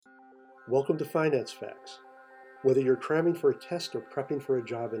Welcome to Finance Facts. Whether you're cramming for a test or prepping for a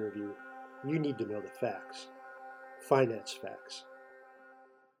job interview, you need to know the facts. Finance Facts.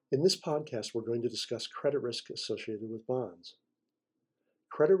 In this podcast, we're going to discuss credit risk associated with bonds.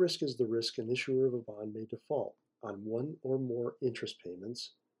 Credit risk is the risk an issuer of a bond may default on one or more interest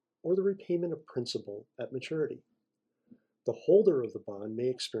payments or the repayment of principal at maturity. The holder of the bond may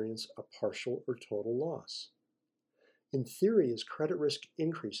experience a partial or total loss. In theory, as credit risk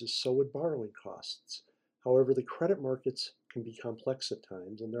increases, so would borrowing costs. However, the credit markets can be complex at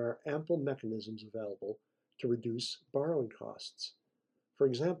times, and there are ample mechanisms available to reduce borrowing costs. For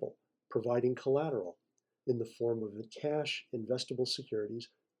example, providing collateral in the form of cash, investable securities,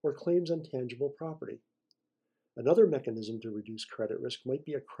 or claims on tangible property. Another mechanism to reduce credit risk might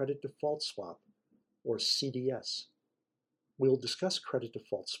be a credit default swap, or CDS. We'll discuss credit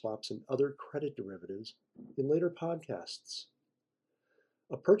default swaps and other credit derivatives in later podcasts.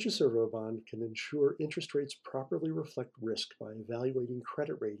 A purchaser of a bond can ensure interest rates properly reflect risk by evaluating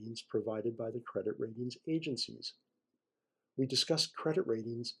credit ratings provided by the credit ratings agencies. We discussed credit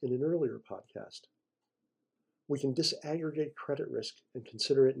ratings in an earlier podcast. We can disaggregate credit risk and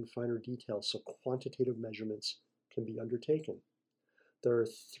consider it in finer detail so quantitative measurements can be undertaken. There are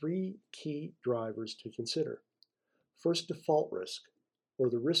three key drivers to consider. First, default risk, or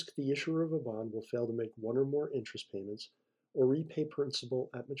the risk the issuer of a bond will fail to make one or more interest payments or repay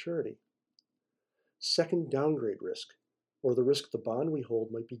principal at maturity. Second, downgrade risk, or the risk the bond we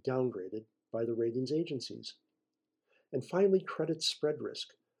hold might be downgraded by the ratings agencies. And finally, credit spread risk,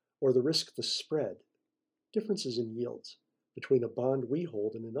 or the risk the spread, differences in yields, between a bond we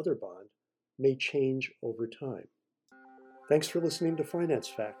hold and another bond may change over time. Thanks for listening to Finance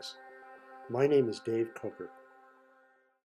Facts. My name is Dave Coker.